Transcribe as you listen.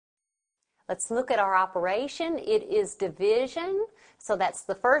Let's look at our operation. It is division, so that's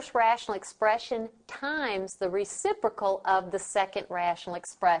the first rational expression times the reciprocal of the second rational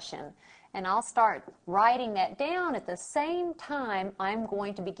expression. And I'll start writing that down. At the same time, I'm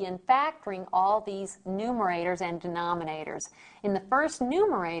going to begin factoring all these numerators and denominators. In the first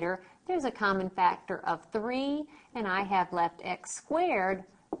numerator, there's a common factor of 3, and I have left x squared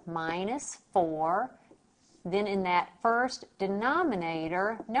minus 4. Then in that first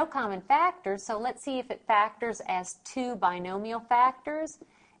denominator, no common factors, so let's see if it factors as two binomial factors.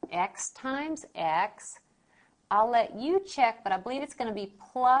 X times x. I'll let you check, but I believe it's going to be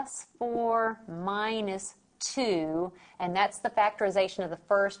plus 4 minus 2, and that's the factorization of the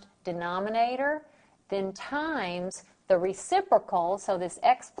first denominator. Then times the reciprocal, so this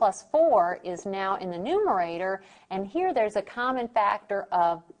x plus 4 is now in the numerator, and here there's a common factor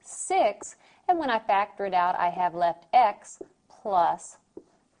of 6, and when I factor it out, I have left x plus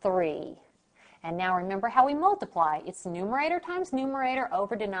 3. And now remember how we multiply. It's numerator times numerator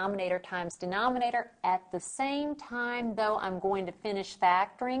over denominator times denominator. At the same time, though, I'm going to finish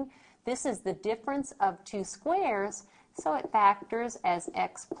factoring. This is the difference of two squares, so it factors as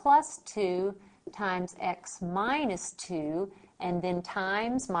x plus 2 times x minus 2, and then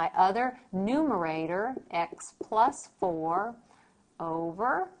times my other numerator, x plus 4,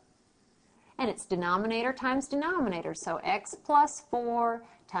 over, and it's denominator times denominator, so x plus 4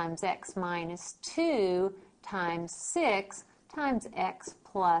 times x minus 2 times 6 times x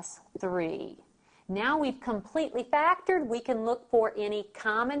plus 3. Now we've completely factored. We can look for any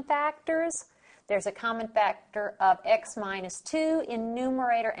common factors. There's a common factor of x minus 2 in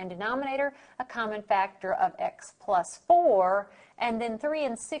numerator and denominator, a common factor of x plus 4, and then 3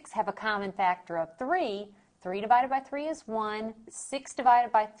 and 6 have a common factor of 3. 3 divided by 3 is 1, 6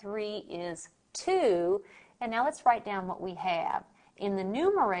 divided by 3 is 2, and now let's write down what we have. In the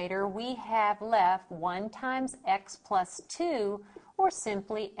numerator, we have left 1 times x plus 2, or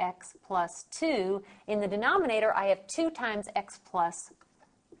simply x plus 2. In the denominator, I have 2 times x plus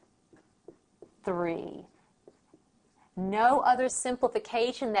 3. No other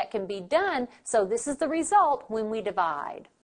simplification that can be done, so this is the result when we divide.